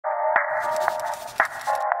You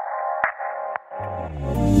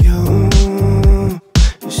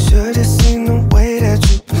should have seen the way that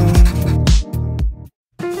you bloom.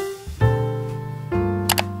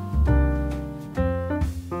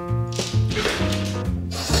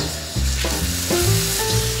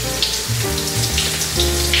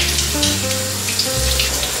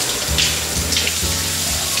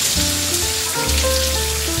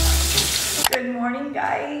 Good morning,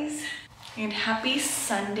 guys, and happy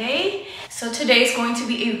Sunday. So today is going to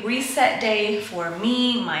be a reset day for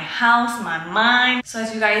me, my house, my mind. So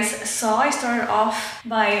as you guys saw, I started off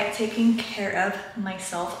by taking care of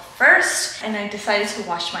myself first, and I decided to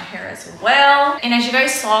wash my hair as well. And as you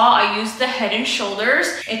guys saw, I used the Head and Shoulders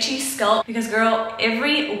Itchy Scalp because, girl,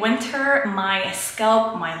 every winter my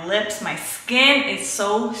scalp, my lips, my skin is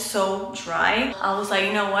so dry. I was like,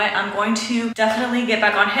 you know what, I'm going to definitely get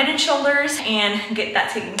back on Head and Shoulders and get that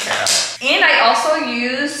taken care of. And I also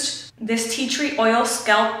used this tea tree oil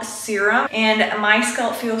scalp serum, and my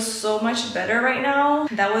scalp feels so much better right now.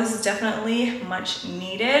 That was definitely much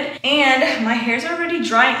needed, and my hair's already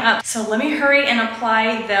drying up. So let me hurry and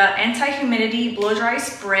apply the anti-humidity blow dry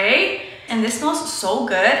spray. And this smells so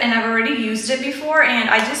good, and I've already used it before, and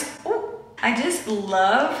I just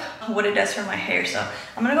love what it does for my hair. So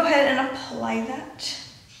I'm gonna go ahead and apply that.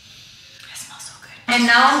 And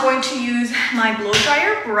now I'm going to use my blow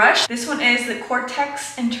dryer brush. This one is the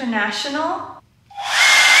Cortex International.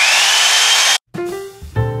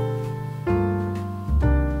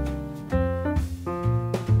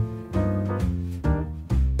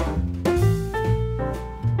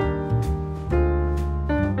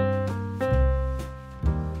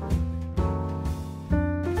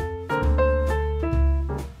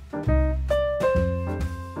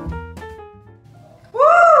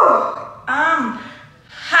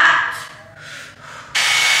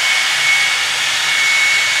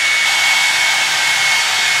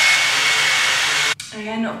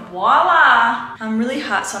 And voila! I'm really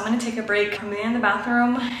hot, so I'm gonna take a break. I'm in the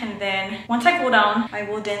bathroom, and then once I cool down, I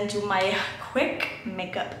will then do my quick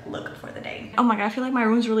makeup look for the day. Oh my god, I feel like my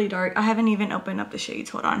room's really dark. I haven't even opened up the shades.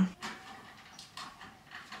 Hold on.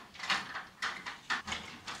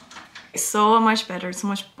 So much better, so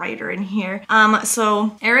much brighter in here.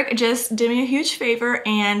 So Eric just did me a huge favor,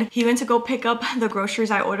 and he went to go pick up the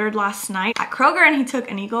groceries I ordered last night at Kroger, and he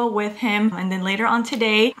took an Eagle with him. And then later on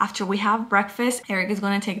today, after we have breakfast, Eric is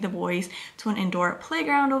going to take the boys to an indoor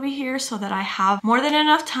playground over here so that I have more than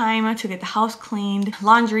enough time to get the house cleaned,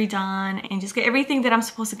 laundry done, and just get everything that I'm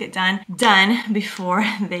supposed to get done before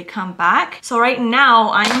they come back. So right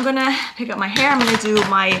now I'm gonna pick up my hair. I'm gonna do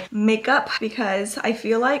my makeup because I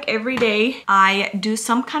feel like every day I do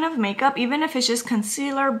some kind of makeup, even if it's just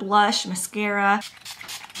concealer, blush, mascara.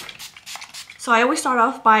 So I always start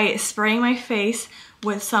off by spraying my face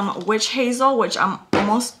with some witch hazel, which I'm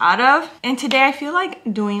almost out of. And today I feel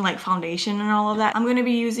like doing like foundation and all of that. I'm going to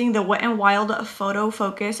be using the Wet n Wild Photo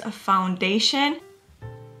Focus foundation.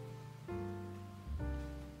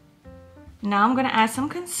 Now I'm going to add some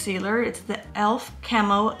concealer. It's the e.l.f.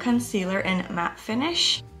 Camo Concealer in Matte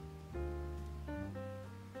Finish.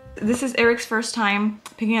 This is Eric's first time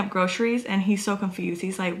picking up groceries, and he's so confused.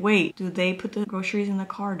 He's like, wait, do they put the groceries in the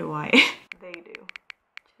car? Do I? They do.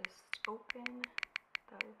 Just open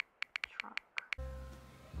the trunk.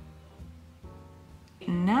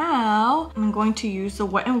 Now I'm going to use the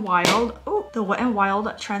Wet n Wild, the Wet n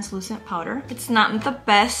Wild translucent powder. It's not the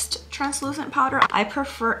best translucent powder. I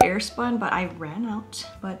prefer Airspun, but I ran out.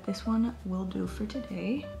 But this one will do for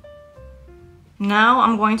today. Now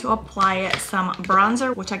I'm going to apply some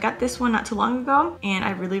bronzer, which I got this one not too long ago, and I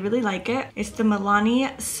really like it. It's the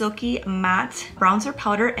Milani Silky Matte Bronzer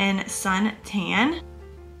Powder in Sun Tan.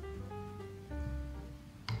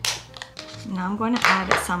 Now I'm going to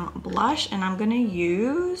add some blush, and I'm going to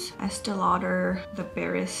use Estee Lauder The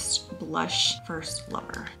Barest Blush First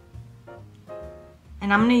Lover.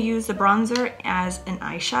 And I'm going to use the bronzer as an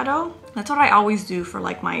eyeshadow. That's what I always do for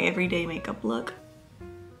like my everyday makeup look.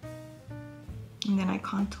 And then I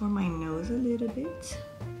contour my nose a little bit.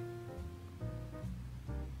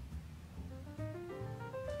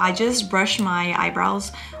 I just brush my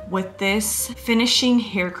eyebrows with this finishing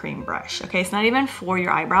hair cream brush. Okay, it's not even for your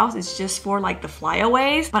eyebrows, it's just for like the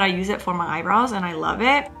flyaways, but I use it for my eyebrows and I love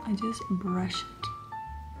it. I just brush it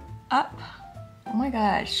up. Oh my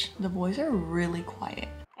gosh, the boys are really quiet.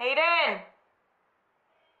 Aiden,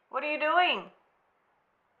 what are you doing?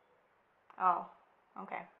 Oh,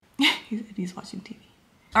 okay. He's watching TV.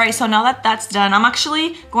 All right, so now that that's done, I'm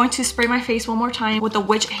actually going to spray my face one more time with the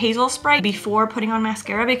Witch Hazel spray before putting on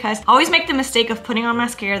mascara, because I always make the mistake of putting on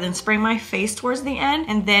mascara, then spraying my face towards the end.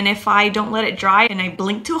 And then if I don't let it dry and I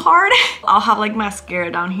blink too hard, I'll have like mascara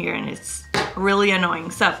down here and it's really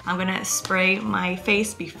annoying. So I'm gonna spray my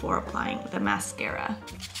face before applying the mascara.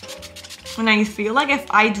 And I feel like if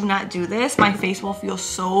I do not do this, my face will feel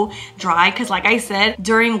so dry, because like I said,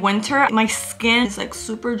 during winter, my skin is like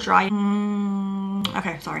super dry.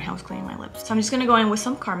 Okay, sorry, I was cleaning my lips. So I'm just gonna go in with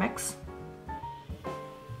some Carmex.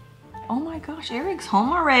 Oh my gosh, Eric's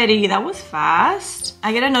home already. That was fast.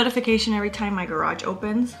 I get a notification every time my garage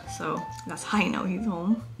opens, so that's how I know he's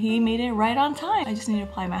home. He made it right on time. I just need to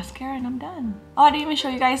apply mascara and I'm done. Oh, I didn't even show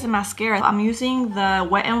you guys the mascara. I'm using the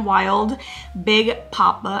Wet n Wild Big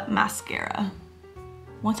Papa Mascara.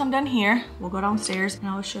 Once I'm done here, we'll go downstairs and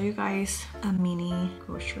I'll show you guys a mini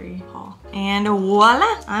grocery haul. And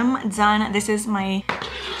voila, I'm done. This is my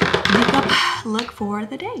makeup look for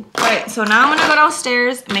the day. All right, so now I'm gonna go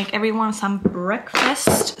downstairs, make everyone some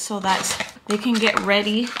breakfast so that they can get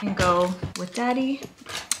ready and go with daddy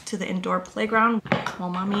to the indoor playground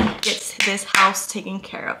while mommy gets this house taken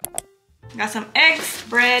care of. Got some eggs,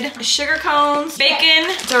 bread, sugar cones, bacon,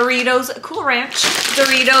 Doritos Cool Ranch,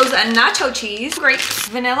 Doritos nacho cheese, grapes,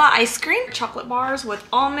 vanilla ice cream, chocolate bars with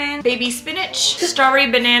almond, baby spinach, strawberry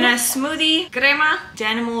banana smoothie, crema,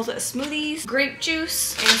 Danimals smoothies, grape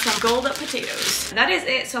juice, and some gold potatoes. That is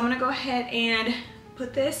it. So I'm gonna go ahead and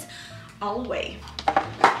put this all away.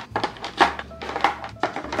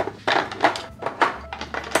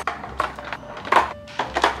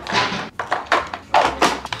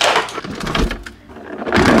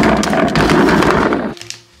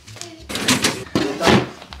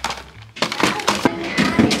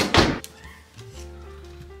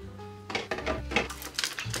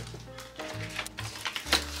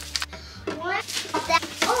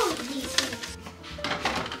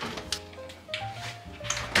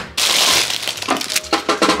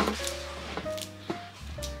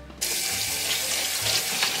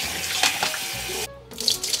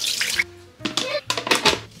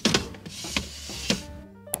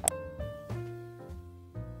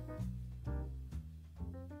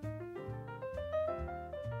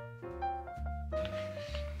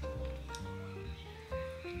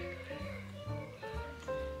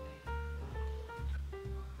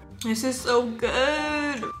 This is so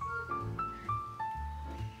good.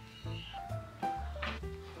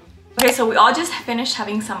 Okay, so we all just finished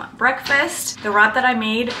having some breakfast. The wrap that I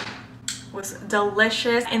made was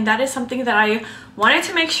delicious, and that is something that I wanted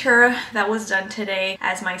to make sure that was done today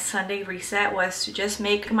as my Sunday reset, was to just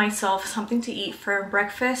make myself something to eat for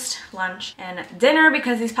breakfast, lunch, and dinner,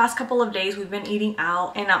 because these past couple of days we've been eating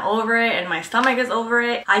out and I'm over it and my stomach is over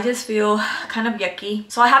it. I just feel kind of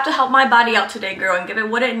yucky. So I have to help my body out today, girl, and give it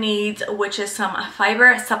what it needs, which is some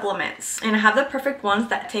fiber supplements. And I have the perfect ones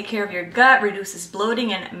that take care of your gut, reduces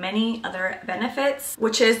bloating, and many other benefits,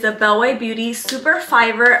 which is the Bellway Beauty Super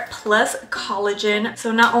Fiber Plus Collagen.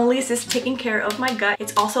 So not only is this taking care of my gut,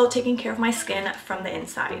 it's also taking care of my skin from the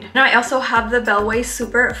inside. Now I also have the Bellway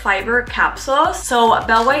Super Fiber Capsules. So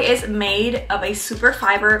Bellway is made of a super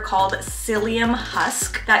fiber called psyllium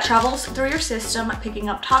husk that travels through your system, picking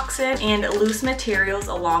up toxin and loose materials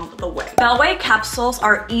along the way. Bellway capsules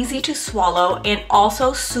are easy to swallow and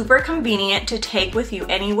also super convenient to take with you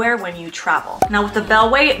anywhere when you travel. Now with the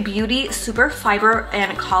Bellway Beauty Super Fiber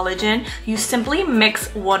and Collagen, you simply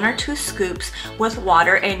mix 1 or 2 scoops with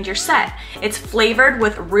water and you're set. It's flavored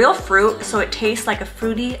with real fruit, so it tastes like a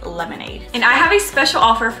fruity lemonade. And I have a special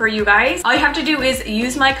offer for you guys. All you have to do is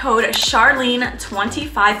use my code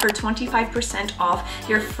Sharlene25 for 25% off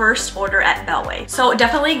your first order at Bellway. So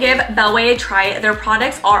definitely give Bellway a try. Their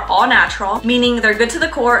products are all natural, meaning they're good to the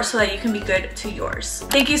core so that you can be good to yours.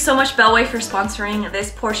 Thank you so much, Bellway, for sponsoring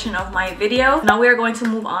this portion of my video. Now we are going to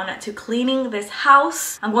move on to cleaning this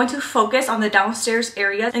house. I'm going to focus on the downstairs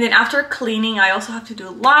area, and then after cleaning, I also have to do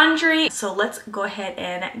laundry. So let's go ahead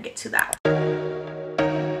and get to that.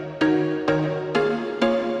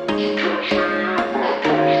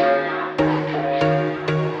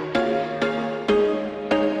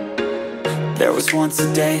 There was once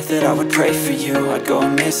a day that I would pray for you. I'd go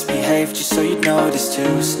and misbehave just so you'd notice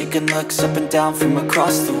too. Sneaking looks up and down from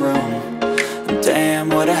across the room. And damn,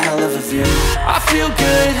 what a hell of a view. I feel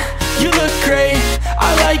good, you look great,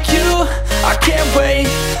 I like you, I can't wait.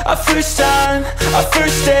 A first time, a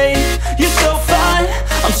first date. You're so fine,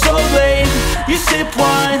 I'm so late. You sip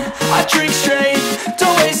wine, I drink straight.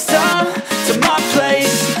 Don't waste time to my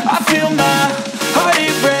place. I feel my heart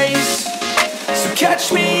erase. So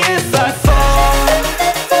catch me if I fall.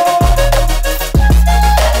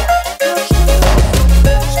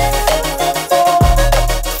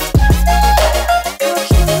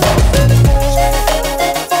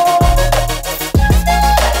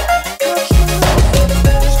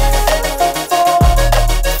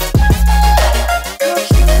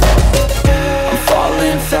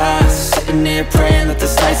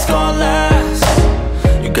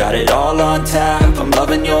 on tap. I'm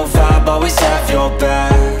loving your vibe, always have your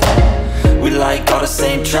back. We like all the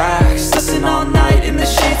same tracks, listen all night in the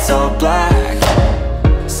sheets all black.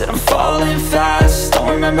 Said I'm falling fast, don't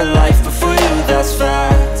remember life before you, that's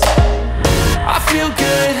fact. I feel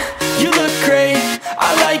good, you look great, I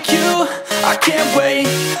like you, I can't wait.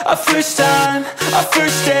 A first time, a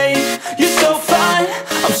first date, you're so fine,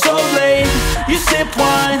 I'm so late. You sip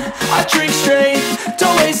wine, I drink straight,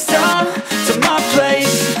 don't waste time to my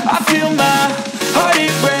place. I feel my heart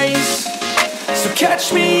it race, so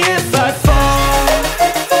catch me if I fall.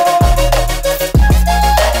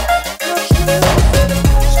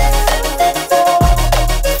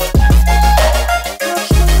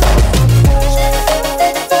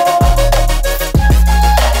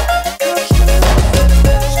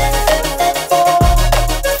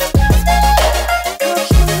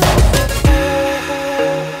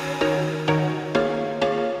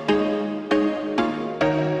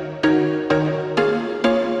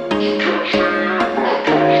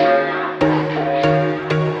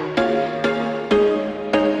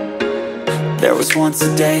 There was once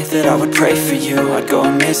a day that I would pray for you. I'd go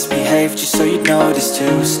and misbehave just so you'd notice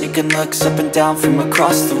too. Sneaking looks up and down from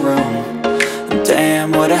across the room. And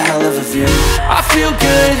damn, what a hell of a view. I feel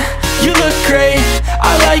good, you look great,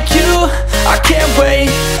 I like you, I can't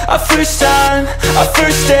wait. A first time, a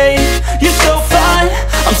first date, you're so fine,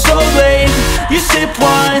 I'm so late. You sip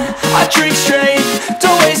wine, I drink straight,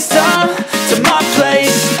 don't waste time to my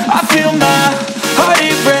place. I feel my heart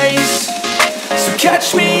it race, so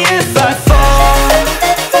catch me if I fall.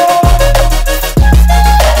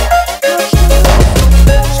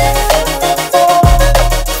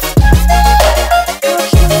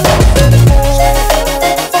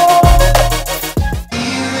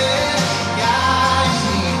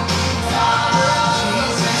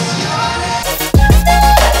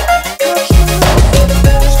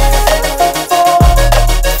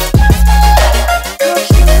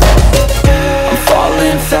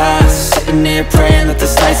 Praying that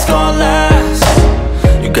this night's gonna last.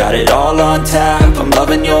 You got it all on tap, I'm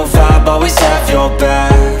loving your vibe, always have your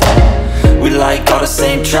back. We like all the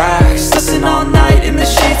same tracks, listen all night in the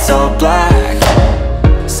sheets all black.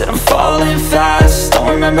 Said I'm falling fast, don't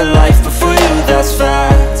remember life before you, that's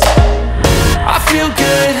fact. I feel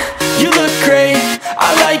good, you look great,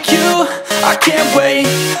 I like you, I can't wait.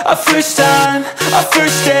 A first time, a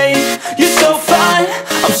first date, you're so fine,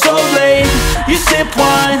 I'm so late. You sip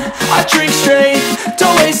wine, I drink straight,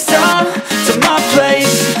 don't waste time to my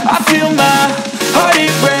place. I feel my heart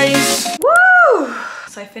it race. Woo!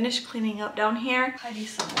 So I finished cleaning up down here. I need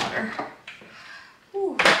some water.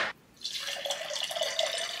 Woo.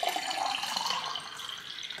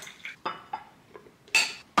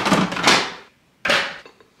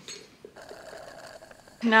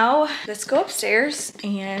 Now let's go upstairs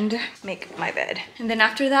and make my bed. And then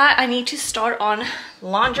after that, I need to start on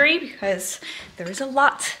laundry because there is a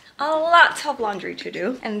lot of laundry to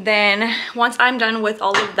do. And then once I'm done with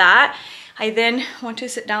all of that, I then want to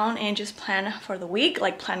sit down and just plan for the week,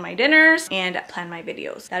 like plan my dinners and plan my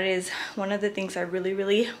videos. That is one of the things I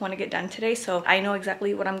really want to get done today, so I know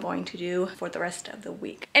exactly what I'm going to do for the rest of the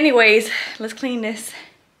week. Anyways, let's clean this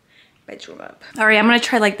bedroom up. All right, I'm gonna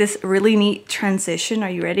try like this really neat transition. Are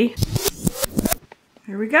you ready?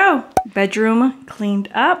 Here we go. Bedroom cleaned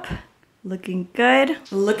up, looking good.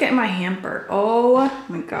 Look at my hamper. Oh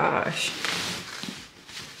my gosh.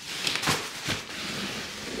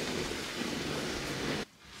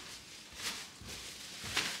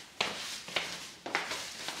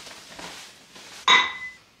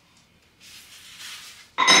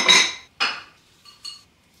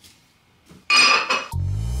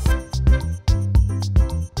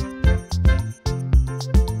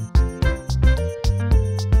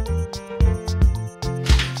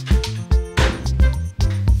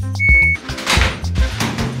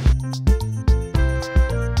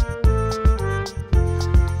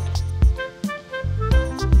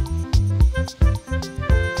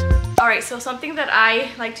 Alright, so something that I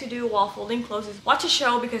like to do while folding clothes is watch a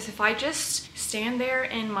show, because if I just stand there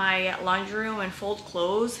in my laundry room and fold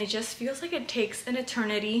clothes, it just feels like it takes an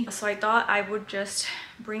eternity. So I thought I would just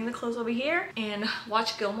bring the clothes over here and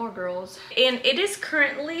watch Gilmore Girls. And it is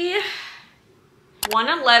currently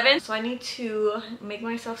 1:11, so I need to make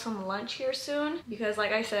myself some lunch here soon, because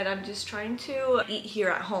like I said, I'm just trying to eat here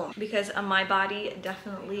at home because my body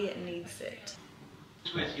definitely needs it.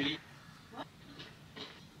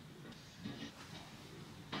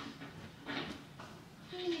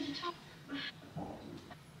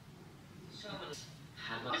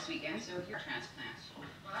 This weekend, so if you're a transplant, so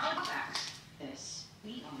I'll fax this.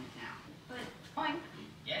 We own it now. But fine.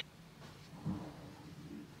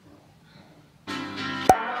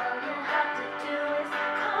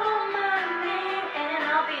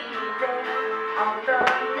 on the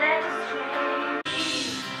next train.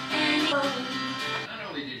 Not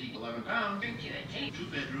only did he 11 pounds,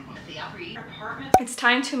 two-bedroom at the Upper East apartment. It's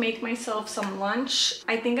time to make myself some lunch.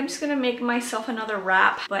 I think I'm just gonna make myself another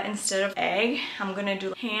wrap, but instead of egg, I'm gonna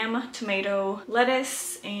do ham, tomato,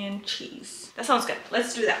 lettuce, and cheese. That sounds good.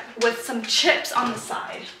 Let's do that with some chips on the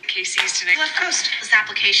side. Casey's today. Left Coast. This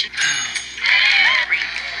application.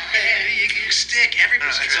 Stick.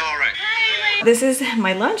 It's all right. This is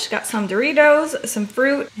my lunch. Got some Doritos, some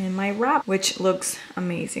fruit, and my wrap, which looks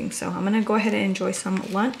amazing. So I'm gonna go ahead and enjoy some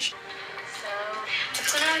lunch.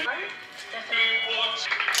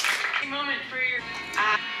 Moment for your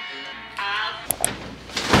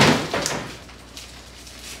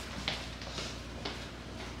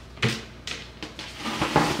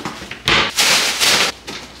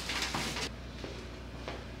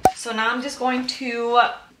So now I'm just going to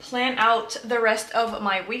plan out the rest of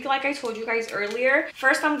my week like I told you guys earlier.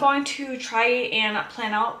 First, I'm going to try and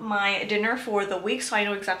plan out my dinner for the week so I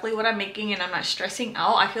know exactly what I'm making and I'm not stressing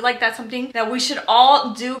out. I feel like that's something that we should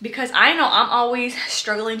all do because I know I'm always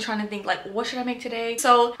struggling trying to think like, what should I make today?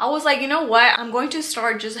 So I was like, you know what? I'm going to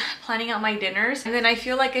start just planning out my dinners, and then I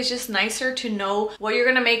feel like it's just nicer to know what you're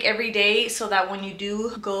gonna make every day so that when you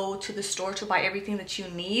do go to the store to buy everything that you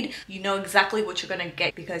need, you know exactly what you're gonna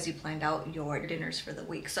get because you planned out your dinners for the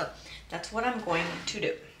week. So that's what I'm going to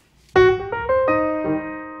do.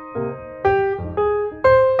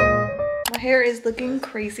 My hair is looking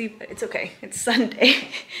crazy, but it's okay. It's Sunday.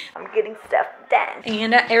 I'm getting stuff done.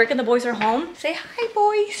 And Eric and the boys are home. Say hi,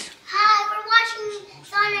 boys. Hi, we're watching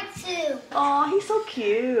Sonic 2. Oh, he's so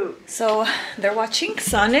cute. So they're watching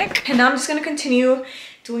Sonic, and now I'm just gonna continue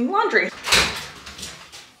doing laundry.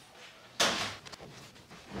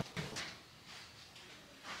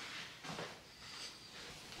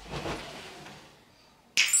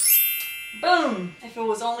 Boom! If it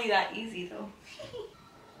was only that easy though.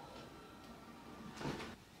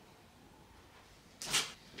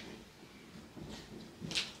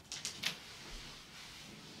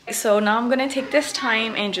 So now I'm gonna take this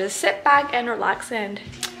time and just sit back and relax and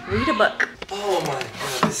read a book. Oh my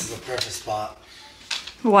god, this is a perfect spot.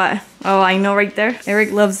 What? Oh, I know right there.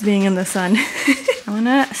 Eric loves being in the sun. I'm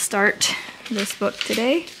gonna start this book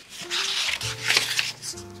today.